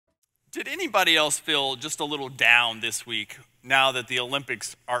Did anybody else feel just a little down this week now that the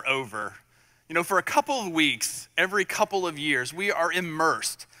Olympics are over? You know, for a couple of weeks, every couple of years, we are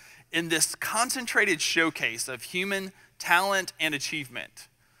immersed in this concentrated showcase of human talent and achievement.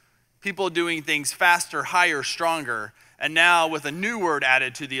 People doing things faster, higher, stronger, and now with a new word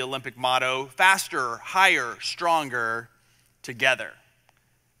added to the Olympic motto, faster, higher, stronger, together.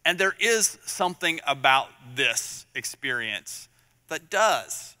 And there is something about this experience that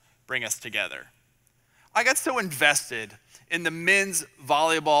does bring us together. I got so invested in the men's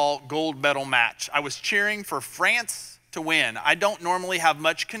volleyball gold medal match. I was cheering for France to win. I don't normally have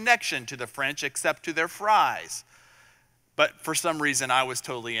much connection to the French except to their fries. But for some reason, I was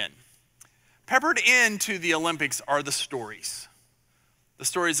totally in. Peppered into the Olympics are the stories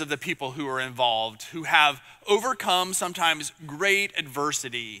of the people who are involved, who have overcome sometimes great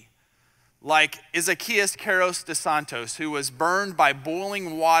adversity, like Ezequias Carros de Santos, who was burned by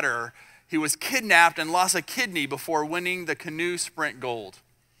boiling water. He was kidnapped and lost a kidney before winning the canoe sprint gold.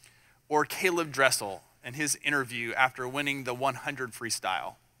 Or Caleb Dressel in his interview after winning the 100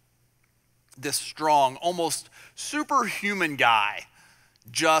 freestyle. This strong, almost superhuman guy,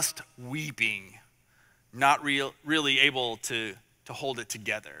 just weeping, not really able to hold it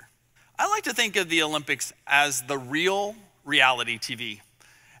together. I like to think of the Olympics as the real reality TV.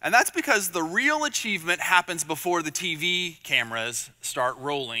 And that's because the real achievement happens before the TV cameras start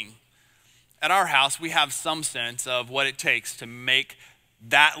rolling. At our house, we have some sense of what it takes to make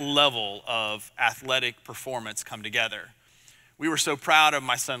that level of athletic performance come together. We were so proud of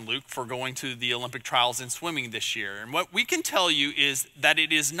my son Luke for going to the Olympic trials in swimming this year. And what we can tell you is that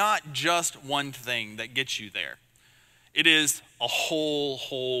it is not just one thing that gets you there. It is a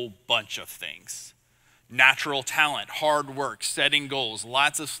whole bunch of things. Natural talent, hard work, setting goals,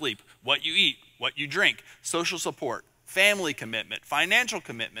 lots of sleep, what you eat, what you drink, social support, family commitment, financial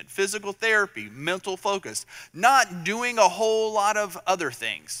commitment, physical therapy, mental focus, not doing a whole lot of other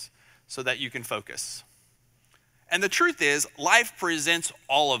things so that you can focus. And the truth is, life presents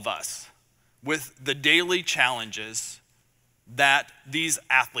all of us with the daily challenges that these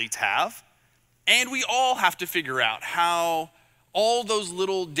athletes have, and we all have to figure out how all those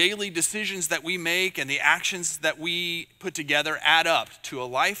little daily decisions that we make and the actions that we put together add up to a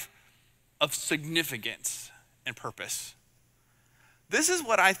life of significance and purpose. This is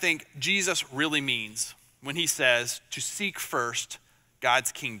what I think Jesus really means when he says to seek first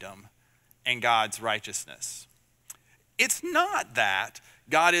God's kingdom and God's righteousness. It's not that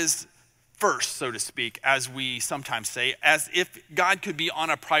God is first, so to speak, as we sometimes say, as if God could be on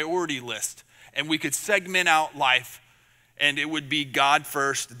a priority list and we could segment out life and it would be God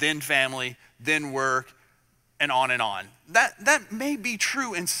first, then family, then work, and on and on. That may be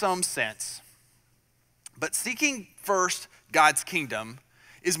true in some sense. But seeking first God's kingdom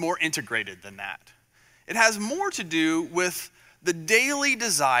is more integrated than that. It has more to do with the daily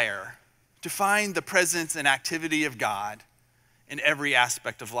desire to find the presence and activity of God in every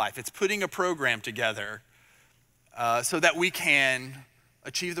aspect of life. It's putting a program together so that we can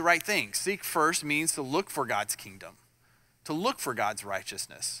achieve the right things. Seek first means to look for God's kingdom, to look for God's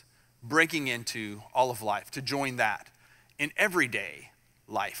righteousness, breaking into all of life, to join that in everyday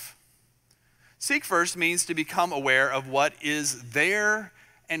life. Seek first means to become aware of what is there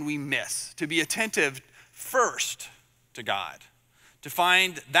and we miss, to be attentive first to God, to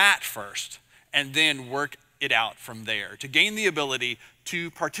find that first and then work it out from there, to gain the ability to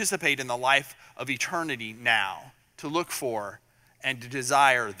participate in the life of eternity now, to look for and to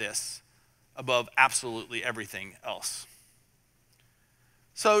desire this above absolutely everything else.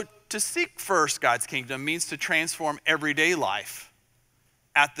 So to seek first God's kingdom means to transform everyday life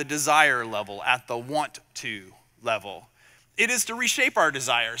at the desire level, at the want to level. It is to reshape our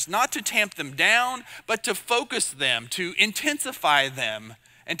desires, not to tamp them down, but to focus them, to intensify them,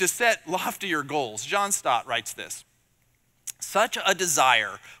 and to set loftier goals. John Stott writes this: such a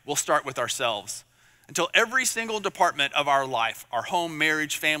desire will start with ourselves until every single department of our life, our home,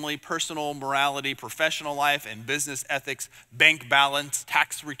 marriage, family, personal morality, professional life, and business ethics, bank balance,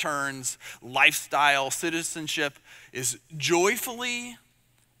 tax returns, lifestyle, citizenship, is joyfully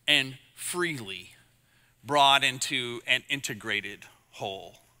and freely brought into an integrated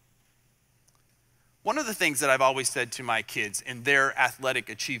whole. One of the things that I've always said to my kids in their athletic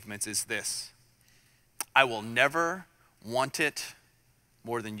achievements is this: I will never want it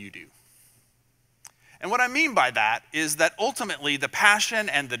more than you do. And what I mean by that is that ultimately the passion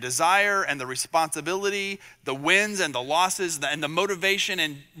and the desire and the responsibility, the wins and the losses and the motivation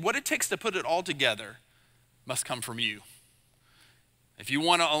and what it takes to put it all together must come from you. If you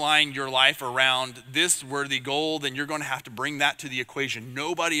want to align your life around this worthy goal, then you're going to have to bring that to the equation.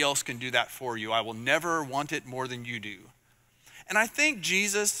 Nobody else can do that for you. I will never want it more than you do. And I think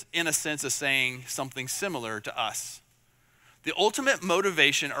Jesus, in a sense, is saying something similar to us. The ultimate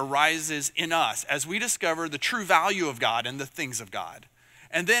motivation arises in us as we discover the true value of God and the things of God.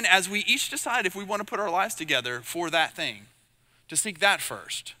 And then as we each decide if we want to put our lives together for that thing, to seek that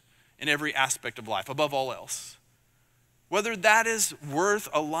first in every aspect of life, above all else. Whether that is worth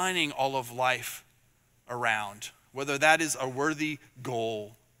aligning all of life around, whether that is a worthy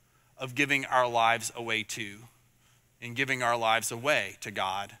goal of giving our lives away to, and giving our lives away to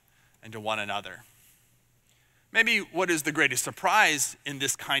God and to one another. Maybe what is the greatest surprise in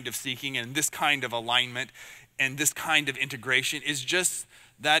this kind of seeking and this kind of alignment and this kind of integration is just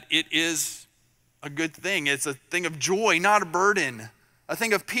that it is a good thing. It's a thing of joy, not a burden, a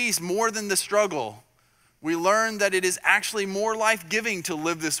thing of peace more than the struggle. We learn that it is actually more life-giving to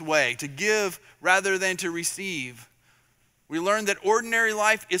live this way, to give rather than to receive. We learn that ordinary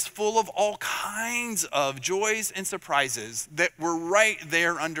life is full of all kinds of joys and surprises that were right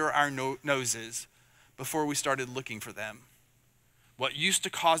there under our noses before we started looking for them. What used to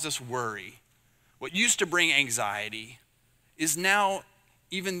cause us worry, what used to bring anxiety, is now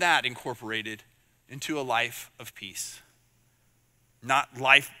even that incorporated into a life of peace. Not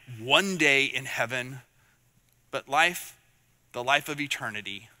life one day in heaven, but life, the life of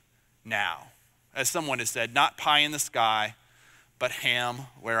eternity now. As someone has said, not pie in the sky, but ham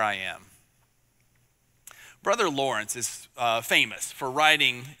where I am. Brother Lawrence is famous for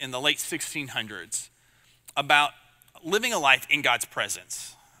writing in the late 1600s about living a life in God's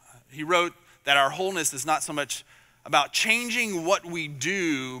presence. He wrote that our wholeness is not so much about changing what we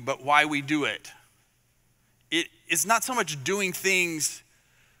do, but why we do it. It is not so much doing things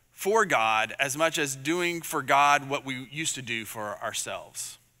for God as much as doing for God what we used to do for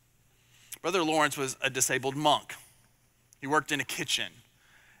ourselves. Brother Lawrence was a disabled monk. He worked in a kitchen,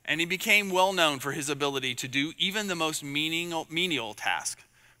 and he became well known for his ability to do even the most menial task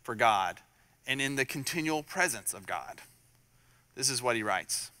for God and in the continual presence of God. This is what he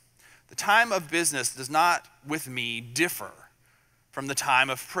writes. The time of business does not with me differ from the time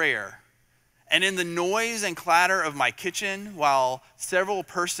of prayer. And in the noise and clatter of my kitchen, while several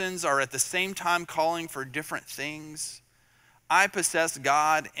persons are at the same time calling for different things, I possess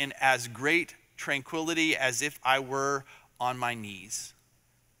God in as great tranquility as if I were on my knees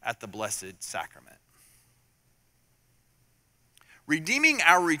at the blessed sacrament. Redeeming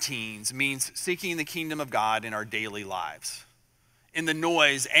our routines means seeking the kingdom of God in our daily lives, in the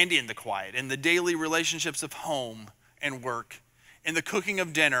noise and in the quiet, in the daily relationships of home and work, in the cooking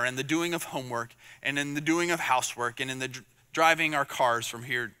of dinner and the doing of homework, and in the doing of housework, and in the driving our cars from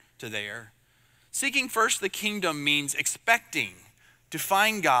here to there. Seeking first the kingdom means expecting to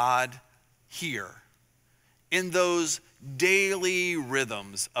find God here in those daily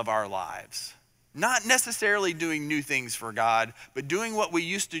rhythms of our lives. Not necessarily doing new things for God, but doing what we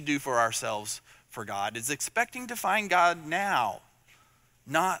used to do for ourselves for God. Is expecting to find God now,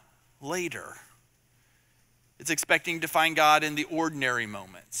 not later. It's expecting to find God in the ordinary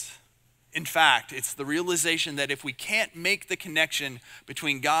moments. In fact, it's the realization that if we can't make the connection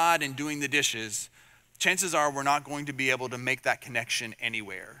between God and doing the dishes, chances are we're not going to be able to make that connection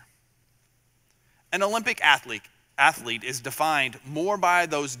anywhere. An Olympic athlete is defined more by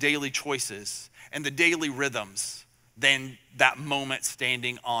those daily choices and the daily rhythms than that moment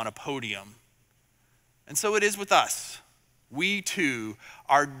standing on a podium. And so it is with us. We too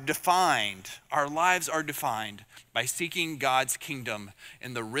are defined, our lives are defined by seeking God's kingdom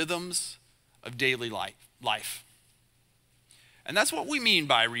in the rhythms of daily life. And that's what we mean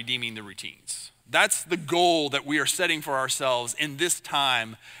by redeeming the routines. That's the goal that we are setting for ourselves in this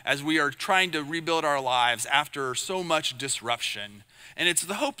time as we are trying to rebuild our lives after so much disruption. And it's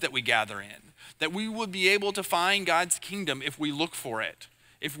the hope that we gather in, that we would be able to find God's kingdom if we look for it.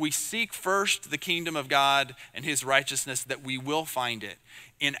 If we seek first the kingdom of God and his righteousness, that we will find it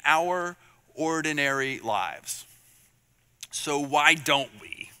in our ordinary lives. So why don't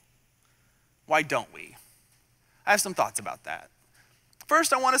we? Why don't we? I have some thoughts about that.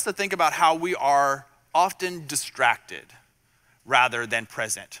 First, I want us to think about how we are often distracted rather than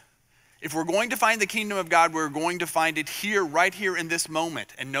present. If we're going to find the kingdom of God, we're going to find it here, right here in this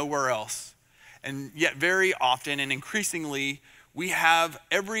moment and nowhere else. And yet very often and increasingly, we have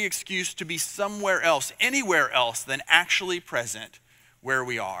every excuse to be somewhere else, anywhere else than actually present where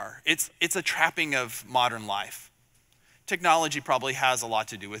we are. It's a trapping of modern life. Technology probably has a lot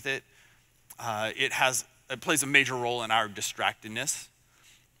to do with it. It plays a major role in our distractedness.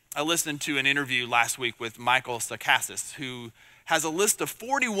 I listened to an interview last week with Michael Sarkassis, who has a list of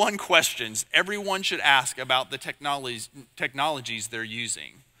 41 questions everyone should ask about the technologies they're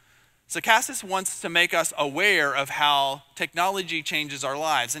using. Stochastis wants to make us aware of how technology changes our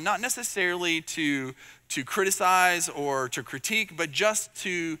lives, and not necessarily to criticize or to critique, but just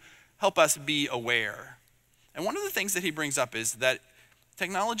to help us be aware. And one of the things that he brings up is that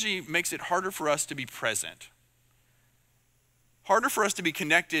technology makes it harder for us to be present, harder for us to be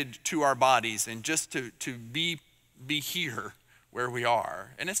connected to our bodies and just to be here where we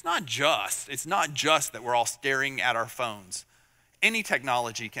are. And it's not just that we're all staring at our phones. Any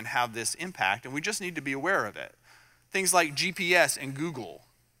technology can have this impact, and we just need to be aware of it. Things like GPS and Google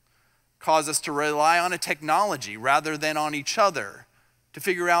cause us to rely on a technology rather than on each other to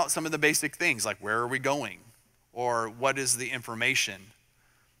figure out some of the basic things, like where are we going, or what is the information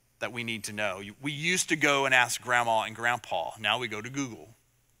that we need to know. We used to go and ask grandma and grandpa. Now we go to Google.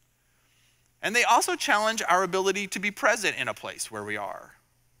 And they also challenge our ability to be present in a place where we are.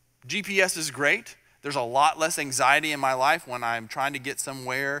 GPS is great. There's a lot less anxiety in my life when I'm trying to get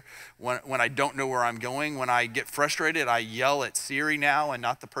somewhere, when I don't know where I'm going. When I get frustrated, I yell at Siri now and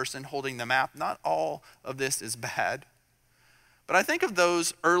not the person holding the map. Not all of this is bad. But I think of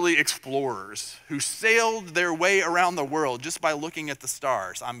those early explorers who sailed their way around the world just by looking at the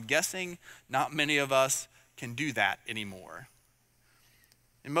stars. I'm guessing not many of us can do that anymore.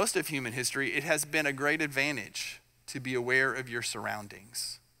 In most of human history, it has been a great advantage to be aware of your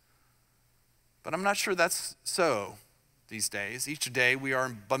surroundings. But I'm not sure that's so these days. Each day we are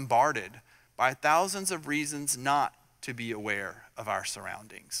bombarded by thousands of reasons not to be aware of our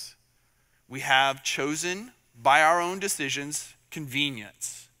surroundings. We have chosen by our own decisions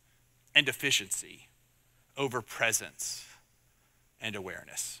convenience and efficiency over presence and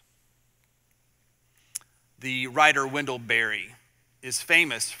awareness. The writer Wendell Berry is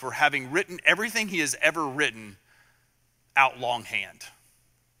famous for having written everything he has ever written out longhand.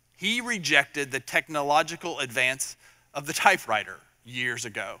 He rejected the technological advance of the typewriter years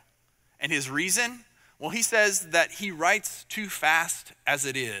ago. And his reason? Well, he says that he writes too fast as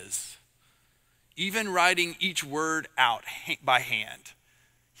it is. Even writing each word out by hand,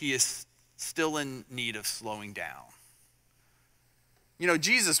 he is still in need of slowing down. You know,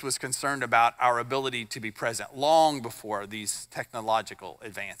 Jesus was concerned about our ability to be present long before these technological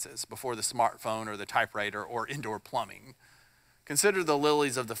advances, before the smartphone or the typewriter or indoor plumbing. Consider the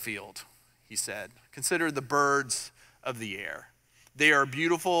lilies of the field, he said. Consider the birds of the air. They are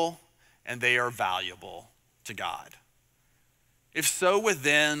beautiful and they are valuable to God. If so with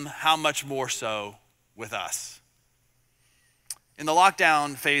them, how much more so with us? In the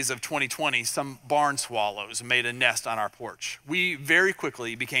lockdown phase of 2020, some barn swallows made a nest on our porch. We very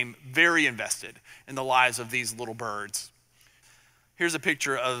quickly became very invested in the lives of these little birds. Here's a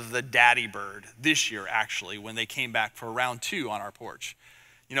picture of the daddy bird this year, actually, when they came back for round 2 on our porch.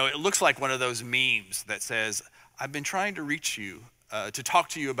 You know, it looks like one of those memes that says, I've been trying to reach you to talk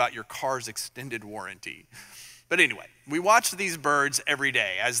to you about your car's extended warranty. But anyway, we watched these birds every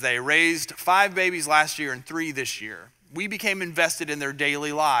day as they raised 5 babies last year and 3 this year. We became invested in their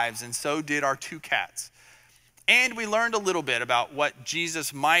daily lives, and so did our 2 cats. And we learned a little bit about what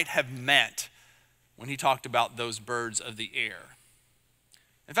Jesus might have meant when he talked about those birds of the air.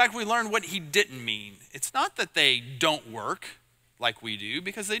 In fact, we learned what he didn't mean. It's not that they don't work like we do,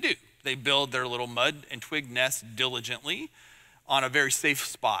 because they do. They build their little mud and twig nests diligently on a very safe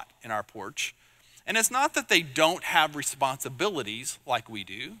spot in our porch. And it's not that they don't have responsibilities like we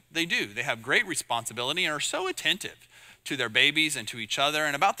do. They do. They have great responsibility and are so attentive to their babies and to each other.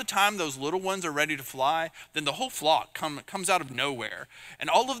 And about the time those little ones are ready to fly, then the whole flock comes out of nowhere. And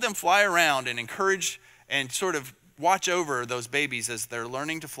all of them fly around and encourage and sort of watch over those babies as they're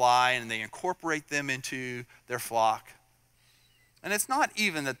learning to fly, and they incorporate them into their flock. And it's not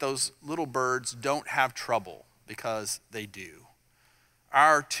even that those little birds don't have trouble, because they do.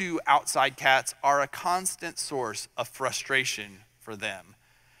 Our 2 outside cats are a constant source of frustration for them.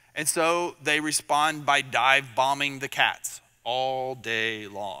 And so they respond by dive bombing the cats all day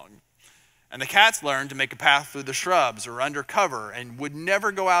long. And the cats learn to make a path through the shrubs or under cover and would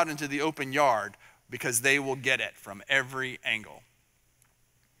never go out into the open yard because they will get it from every angle.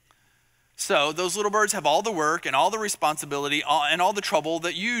 So those little birds have all the work and all the responsibility and all the trouble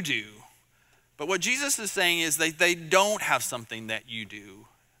that you do. But what Jesus is saying is that they don't have something that you do.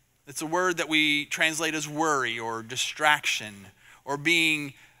 It's a word that we translate as worry or distraction, or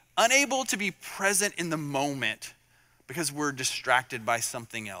being unable to be present in the moment because we're distracted by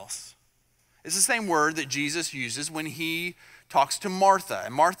something else. It's the same word that Jesus uses when he talks to Martha.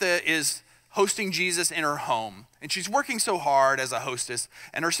 And Martha is hosting Jesus in her home, and she's working so hard as a hostess,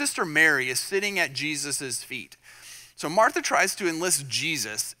 and her sister Mary is sitting at Jesus' feet. So Martha tries to enlist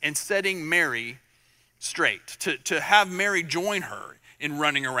Jesus in setting Mary straight, to have Mary join her in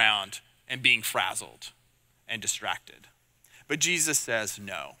running around and being frazzled and distracted. But Jesus says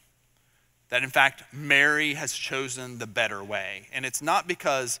no, that in fact, Mary has chosen the better way. And it's not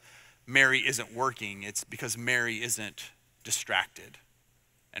because Mary isn't working, it's because Mary isn't distracted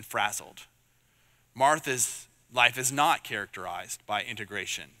and frazzled. Martha's life is not characterized by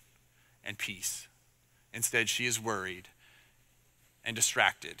integration and peace. Instead, she is worried and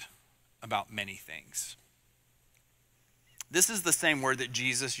distracted about many things. This is the same word that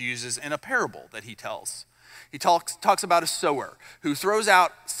Jesus uses in a parable that he tells. He talks about a sower who throws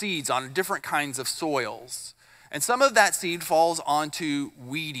out seeds on different kinds of soils. And some of that seed falls onto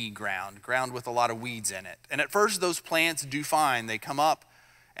weedy ground with a lot of weeds in it. And at first those plants do fine. They come up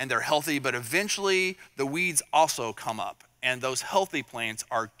and they're healthy, but eventually the weeds also come up. And those healthy plants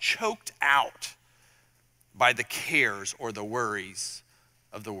are choked out by the cares or the worries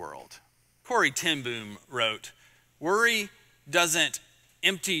of the world. Corrie ten Boom wrote, "Worry doesn't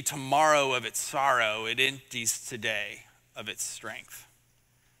empty tomorrow of its sorrow, it empties today of its strength."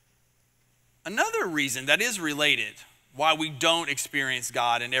 Another reason that is related why we don't experience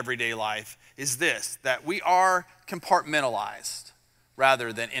God in everyday life is this, that we are compartmentalized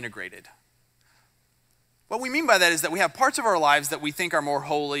rather than integrated. What we mean by that is that we have parts of our lives that we think are more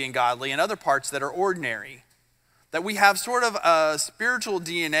holy and godly and other parts that are ordinary. That we have sort of a spiritual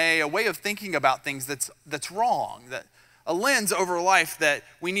DNA, a way of thinking about things that's wrong, that a lens over life that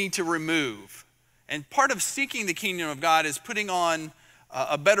we need to remove. And part of seeking the kingdom of God is putting on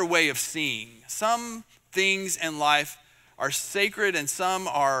a better way of seeing. Some things in life are sacred and some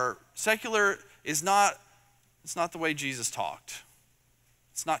are secular. It's not the way Jesus talked.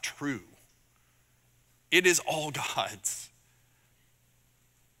 It's not true. It is all God's.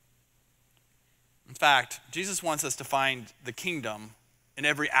 In fact, Jesus wants us to find the kingdom in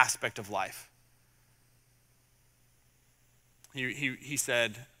every aspect of life. He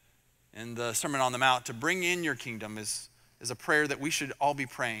said in the Sermon on the Mount, to bring in your kingdom is a prayer that we should all be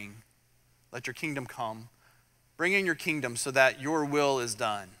praying. Let your kingdom come. Bring in your kingdom so that your will is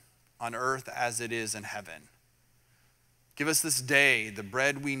done on earth as it is in heaven. Give us this day the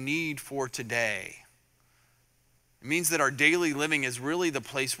bread we need for today. It means that our daily living is really the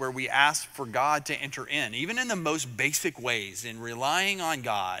place where we ask for God to enter in, even in the most basic ways, in relying on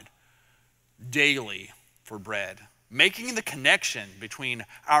God daily for bread, making the connection between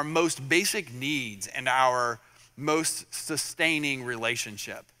our most basic needs and our most sustaining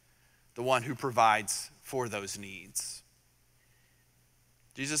relationship, the one who provides for those needs.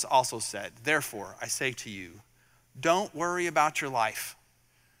 Jesus also said, "Therefore, I say to you, don't worry about your life,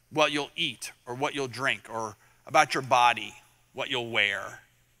 what you'll eat or what you'll drink, or about your body, what you'll wear.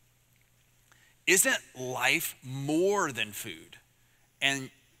 Isn't life more than food, and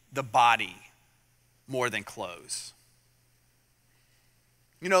the body more than clothes?"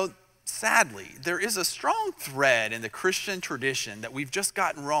 You know, sadly, there is a strong thread in the Christian tradition that we've just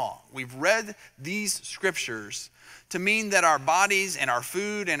gotten wrong. We've read these scriptures to mean that our bodies and our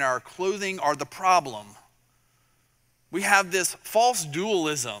food and our clothing are the problem. We have this false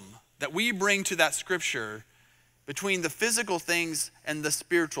dualism that we bring to that scripture between the physical things and the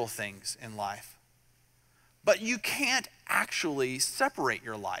spiritual things in life. But you can't actually separate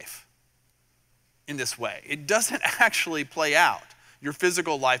your life in this way. It doesn't actually play out, your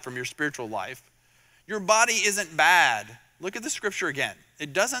physical life from your spiritual life. Your body isn't bad. Look at the scripture again.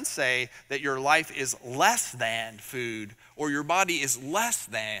 It doesn't say that your life is less than food or your body is less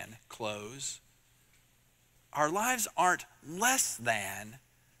than clothes. Our lives aren't less than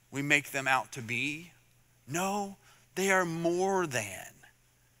we make them out to be. No, they are more than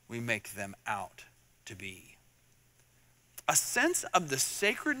we make them out to be. A sense of the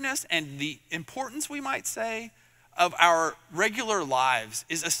sacredness and the importance, we might say, of our regular lives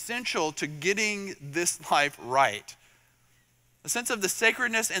is essential to getting this life right. A sense of the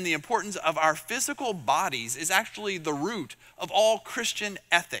sacredness and the importance of our physical bodies is actually the root of all Christian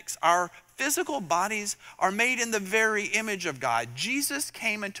ethics. Our physical bodies are made in the very image of God. Jesus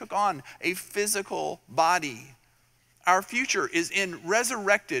came and took on a physical body. Our future is in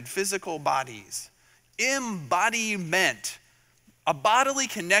resurrected physical bodies. Embodiment, a bodily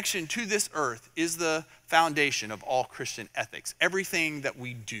connection to this earth, is the foundation of all Christian ethics, everything that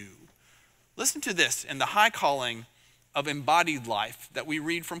we do. Listen to this in the high calling of embodied life that we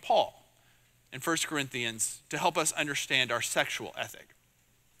read from Paul in 1 Corinthians to help us understand our sexual ethic.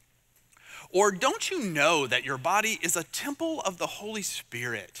 Or don't you know that your body is a temple of the Holy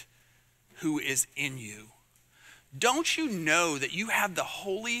Spirit who is in you? Don't you know that you have the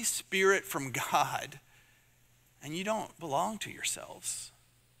Holy Spirit from God and you don't belong to yourselves.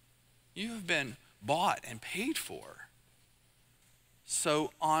 You have been bought and paid for.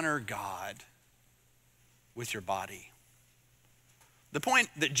 So honor God with your body. The point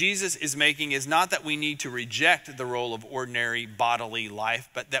that Jesus is making is not that we need to reject the role of ordinary bodily life,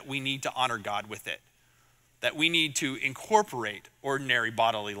 but that we need to honor God with it. That we need to incorporate ordinary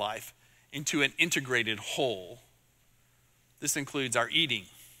bodily life into an integrated whole. This includes our eating,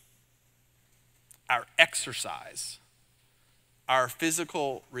 our exercise, our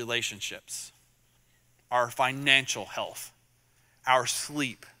physical relationships, our financial health, our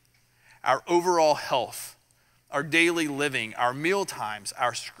sleep, our overall health, our daily living, our meal times,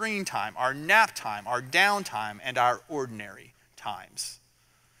 our screen time, our nap time, our downtime, and our ordinary times.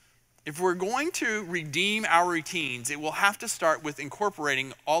 If we're going to redeem our routines, it will have to start with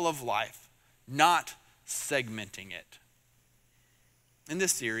incorporating all of life, not segmenting it. In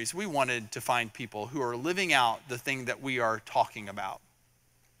this series, we wanted to find people who are living out the thing that we are talking about.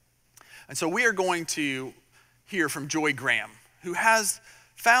 And so we are going to hear from Joy Graham, who has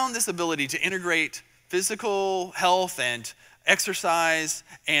found this ability to integrate physical health and exercise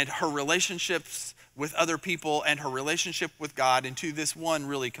and her relationships with other people and her relationship with God into this one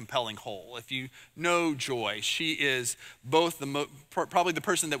really compelling whole. If you know Joy, she is both probably the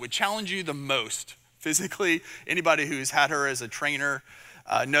person that would challenge you the most physically. Anybody who's had her as a trainer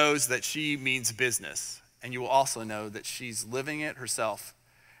knows that she means business. And you will also know that she's living it herself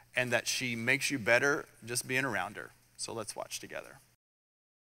and that she makes you better just being around her. So let's watch together.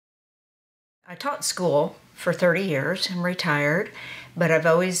 I taught school for 30 years. I'm retired, but I've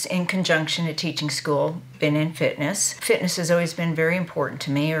always, in conjunction to teaching school, been in fitness. Fitness has always been very important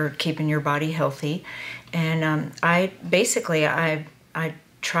to me, or keeping your body healthy. And I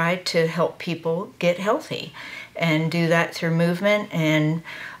try to help people get healthy and do that through movement and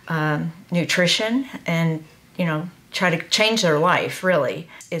nutrition and, try to change their life, really.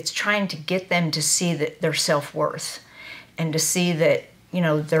 It's trying to get them to see that their self-worth and to see that,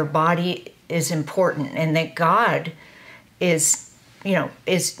 their body is important and that God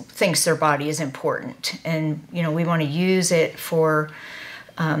thinks their body is important. And, we want to use it for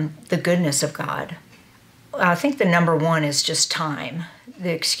the goodness of God. I think the number one is just time.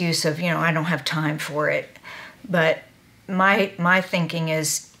 The excuse of, I don't have time for it. But my thinking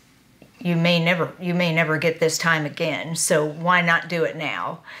is, you may never get this time again, so why not do it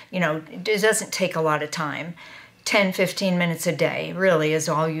now? It doesn't take a lot of time. 10, 15 minutes a day really is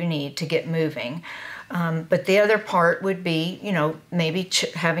all you need to get moving. But the other part would be, maybe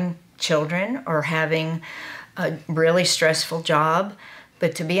having children or having a really stressful job.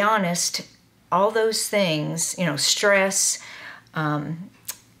 But to be honest, all those things, stress,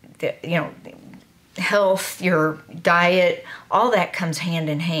 health, your diet, all that comes hand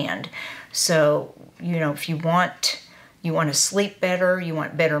in hand. So, if you want to sleep better, you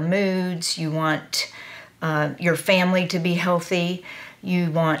want better moods, you want your family to be healthy,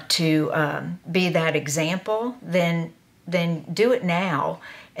 you want to be that example, then do it now.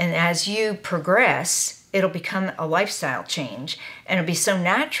 And as you progress, it'll become a lifestyle change, and it'll be so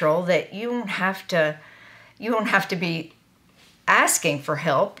natural that you won't have to be asking for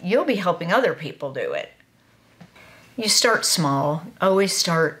help. You'll be helping other people do it. You start small. Always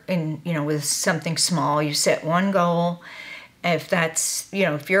start with something small. You set one goal. If that's,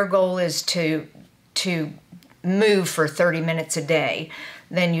 if your goal is to move for 30 minutes a day,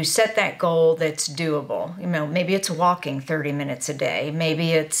 then you set that goal that's doable. Maybe it's walking 30 minutes a day.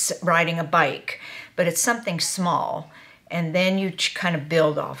 Maybe it's riding a bike, but it's something small. And then you kind of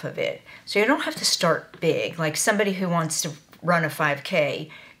build off of it. So you don't have to start big. Like somebody who wants to run a 5K,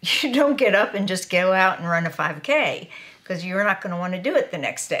 you don't get up and just go out and run a 5K because you're not going to want to do it the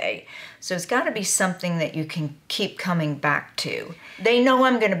next day. So it's got to be something that you can keep coming back to. They know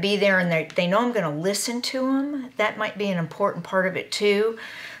I'm going to be there, and they know I'm going to listen to them. That might be an important part of it too.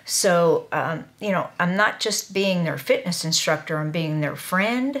 So, I'm not just being their fitness instructor, I'm being their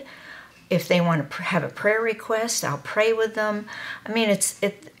friend. If they want to have a prayer request, I'll pray with them. I mean,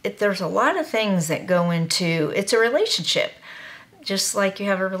 there's a lot of things that go into, it's a relationship. Just like you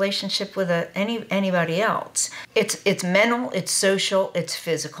have a relationship with anybody else. It's mental, it's social, it's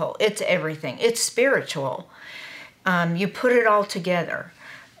physical, it's everything. It's spiritual. You put it all together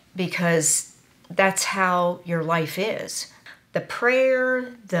because that's how your life is. The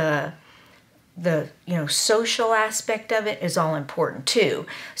prayer, the social aspect of it is all important too.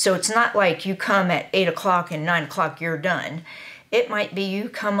 So it's not like you come at 8 o'clock and 9 o'clock you're done. It might be you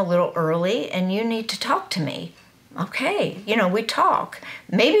come a little early and you need to talk to me. Okay, we talk.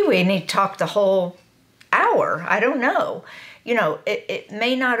 Maybe we need to talk the whole hour. I don't know. It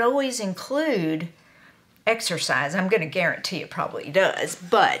may not always include exercise. I'm going to guarantee it probably does.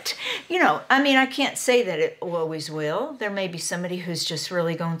 But, I mean, I can't say that it always will. There may be somebody who's just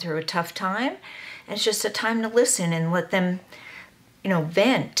really going through a tough time. And it's just a time to listen and let them,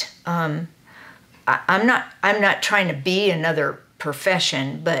 vent. I'm not trying to be another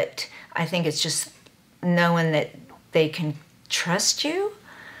profession, but I think it's just knowing that they can trust you,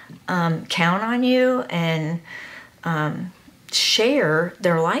 count on you, and share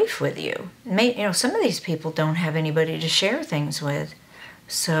their life with you. Some of these people don't have anybody to share things with,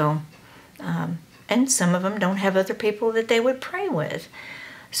 so and some of them don't have other people that they would pray with.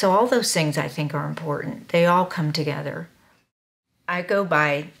 So all those things I think are important. They all come together. I go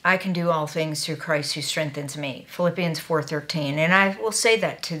by, I can do all things through Christ who strengthens me, Philippians 4:13, and I will say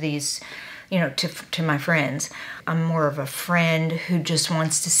that to these, to my friends. I'm more of a friend who just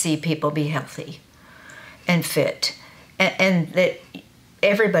wants to see people be healthy and fit. And that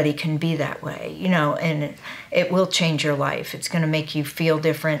everybody can be that way, and it will change your life. It's going to make you feel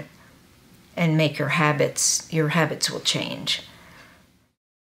different and make your habits will change.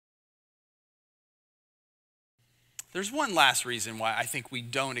 There's one last reason why I think we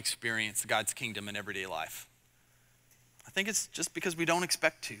don't experience God's kingdom in everyday life. I think it's just because we don't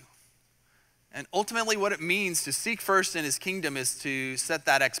expect to. And ultimately what it means to seek first in his kingdom is to set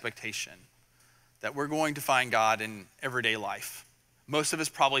that expectation that we're going to find God in everyday life. Most of us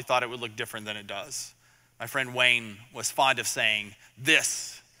probably thought it would look different than it does. My friend Wayne was fond of saying,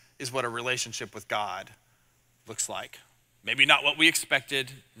 this is what a relationship with God looks like. Maybe not what we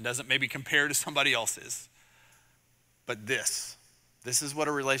expected, and doesn't maybe compare to somebody else's, but this is what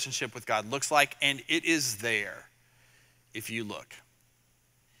a relationship with God looks like, and it is there if you look.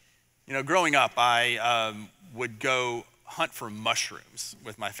 Growing up, I would go hunt for mushrooms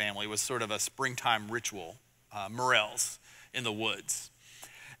with my family. It was sort of a springtime ritual, morels in the woods.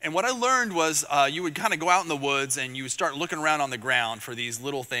 And what I learned was you would kind of go out in the woods and you would start looking around on the ground for these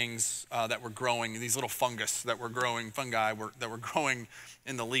little things that were growing, these little fungi that were growing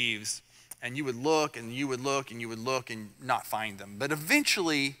in the leaves. And you would look and you would look and you would look and not find them. But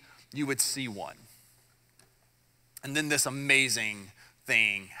eventually you would see one. And then this amazing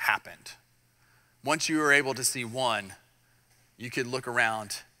thing happened. Once you were able to see one, you could look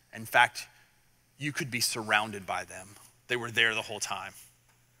around. In fact, you could be surrounded by them. They were there the whole time.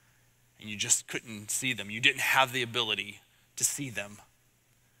 And you just couldn't see them. You didn't have the ability to see them.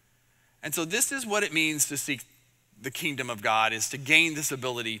 And so this is what it means to seek the kingdom of God, is to gain this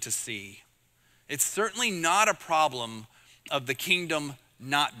ability to see. It's certainly not a problem of the kingdom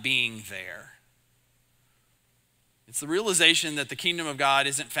not being there. It's the realization that the kingdom of God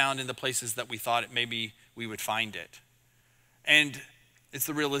isn't found in the places that we thought it maybe we would find it. And it's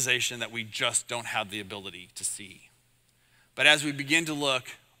the realization that we just don't have the ability to see. But as we begin to look,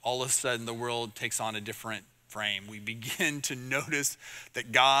 all of a sudden the world takes on a different frame. We begin to notice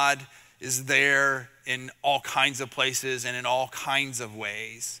that God is there in all kinds of places and in all kinds of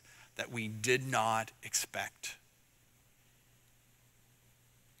ways that we did not expect.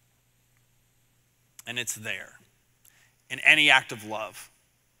 And it's there in any act of love,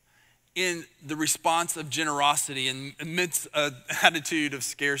 in the response of generosity amidst an attitude of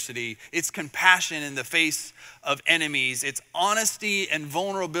scarcity. It's compassion in the face of enemies. It's honesty and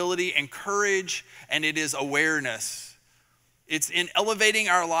vulnerability and courage, and it is awareness. It's in elevating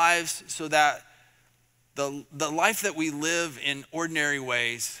our lives so that the life that we live in ordinary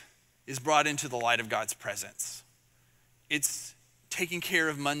ways is brought into the light of God's presence. It's taking care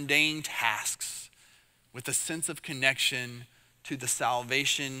of mundane tasks with a sense of connection to the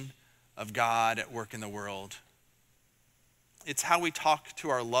salvation of God at work in the world. It's how we talk to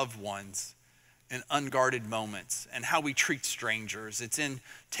our loved ones in unguarded moments and how we treat strangers. It's in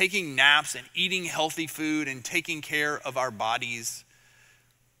taking naps and eating healthy food and taking care of our bodies.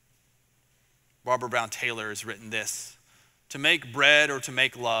 Barbara Brown Taylor has written this: to make bread or to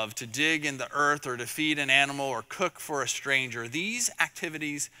make love, to dig in the earth or to feed an animal or cook for a stranger, these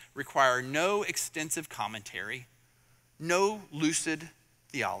activities require no extensive commentary, no lucid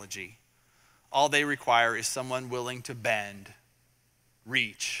theology. All they require is someone willing to bend,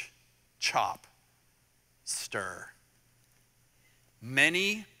 reach, chop, stir.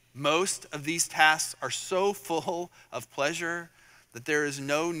 Most of these tasks are so full of pleasure that there is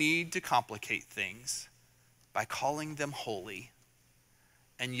no need to complicate things by calling them holy.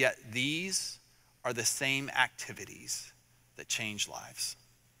 And yet these are the same activities that change lives.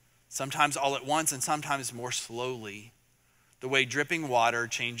 Sometimes all at once and sometimes more slowly, the way dripping water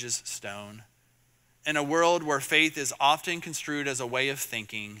changes stone. In a world where faith is often construed as a way of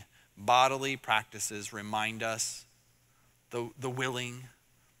thinking, bodily practices remind us, the willing,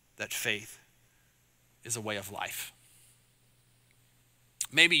 that faith is a way of life.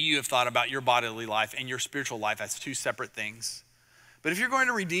 Maybe you have thought about your bodily life and your spiritual life as two separate things. But if you're going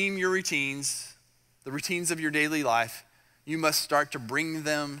to redeem your routines, the routines of your daily life, you must start to bring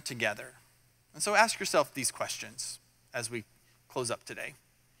them together. And so ask yourself these questions as we close up today.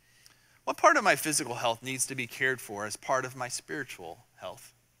 What part of my physical health needs to be cared for as part of my spiritual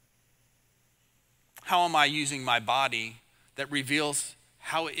health? How am I using my body that reveals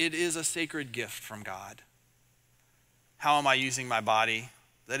how it is a sacred gift from God? How am I using my body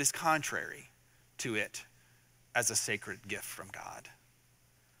that is contrary to it as a sacred gift from God?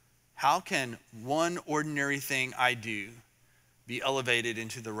 How can one ordinary thing I do be elevated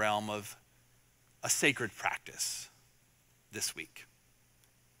into the realm of a sacred practice this week?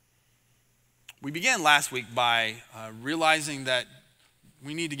 We began last week by realizing that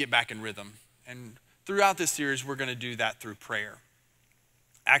we need to get back in rhythm. And throughout this series, we're going to do that through prayer.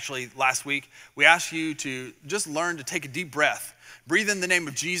 Actually, last week, we asked you to just learn to take a deep breath, breathe in the name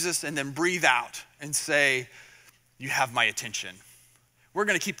of Jesus, and then breathe out and say, you have my attention. We're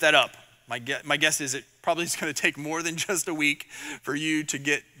going to keep that up. My guess is it probably is going to take more than just a week for you to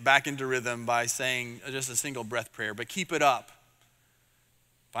get back into rhythm by saying just a single breath prayer, but keep it up.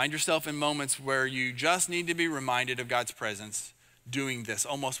 Find yourself in moments where you just need to be reminded of God's presence, doing this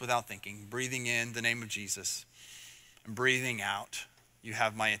almost without thinking, breathing in the name of Jesus and breathing out, you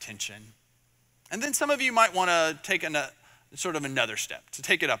have my attention. And then some of you might want to take sort of another step, to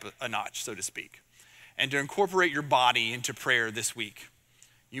take it up a notch, so to speak, and to incorporate your body into prayer this week.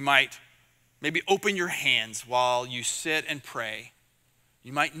 You might maybe open your hands while you sit and pray.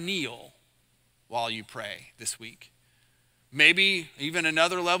 You might kneel while you pray this week. Maybe even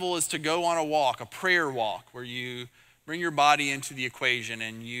another level is to go on a walk, a prayer walk, where you bring your body into the equation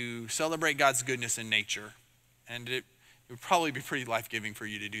and you celebrate God's goodness in nature. And it would probably be pretty life-giving for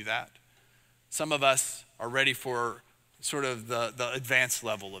you to do that. Some of us are ready for sort of the advanced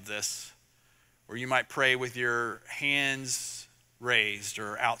level of this, where you might pray with your hands raised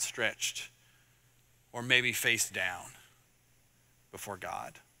or outstretched, or maybe face down before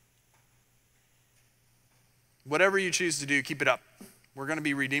God. Whatever you choose to do, keep it up. We're going to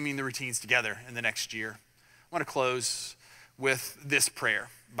be redeeming the routines together in the next year. I want to close with this prayer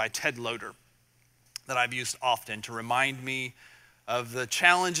by Ted Loder that I've used often to remind me of the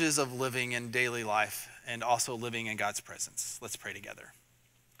challenges of living in daily life and also living in God's presence. Let's pray together.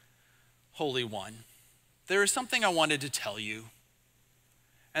 Holy One, there is something I wanted to tell you.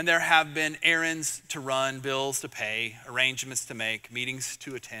 And there have been errands to run, bills to pay, arrangements to make, meetings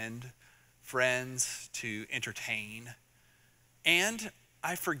to attend, friends to entertain. And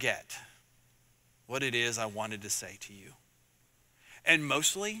I forget what it is I wanted to say to you. And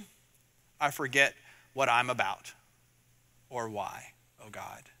mostly, I forget what I'm about or why, oh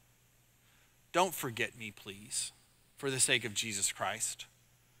God. Don't forget me, please, for the sake of Jesus Christ.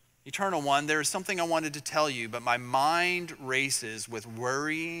 Eternal One, there is something I wanted to tell you, but my mind races with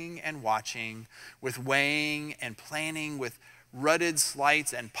worrying and watching, with weighing and planning, with rutted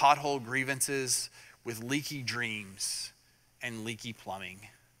slights and pothole grievances, with leaky dreams and leaky plumbing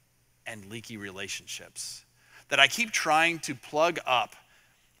and leaky relationships that I keep trying to plug up,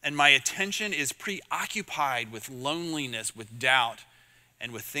 and my attention is preoccupied with loneliness, with doubt,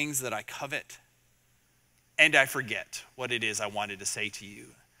 and with things that I covet, and I forget what it is I wanted to say to you,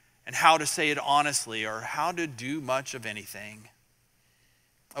 and how to say it honestly, or how to do much of anything.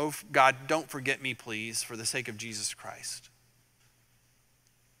 Oh God, don't forget me, please, for the sake of Jesus Christ.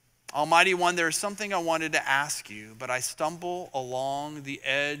 Almighty One, there is something I wanted to ask you, but I stumble along the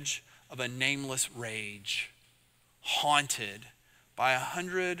edge of a nameless rage, haunted by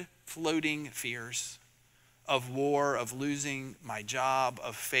 100 floating fears of war, of losing my job,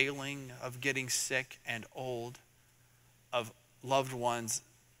 of failing, of getting sick and old, of loved ones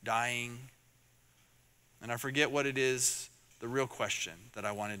dying. And I forget what it is, the real question that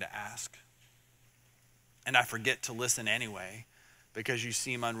I wanted to ask. And I forget to listen anyway, because you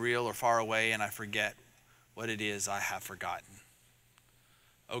seem unreal or far away, and I forget what it is I have forgotten.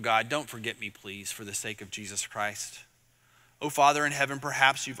 Oh God, don't forget me, please, for the sake of Jesus Christ. Oh Father in heaven,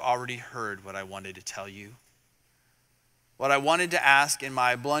 perhaps you've already heard what I wanted to tell you. What I wanted to ask in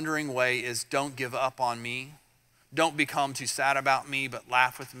my blundering way is, don't give up on me. Don't become too sad about me, but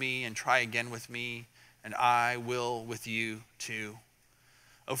laugh with me and try again with me, and I will with you too.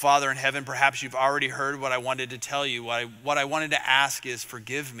 Oh, Father in heaven, perhaps you've already heard what I wanted to tell you. What I wanted to ask is,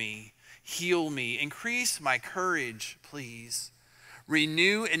 forgive me, heal me, increase my courage, please.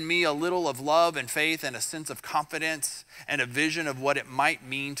 Renew in me a little of love and faith and a sense of confidence and a vision of what it might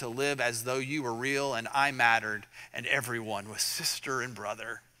mean to live as though you were real and I mattered and everyone was sister and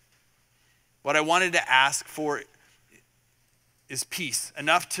brother. What I wanted to ask for is peace,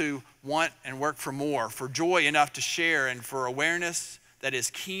 enough to want and work for more, for joy enough to share, and for awareness that is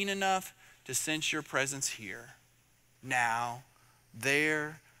keen enough to sense your presence here, now,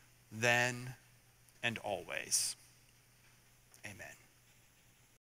 there, then, and always. Amen.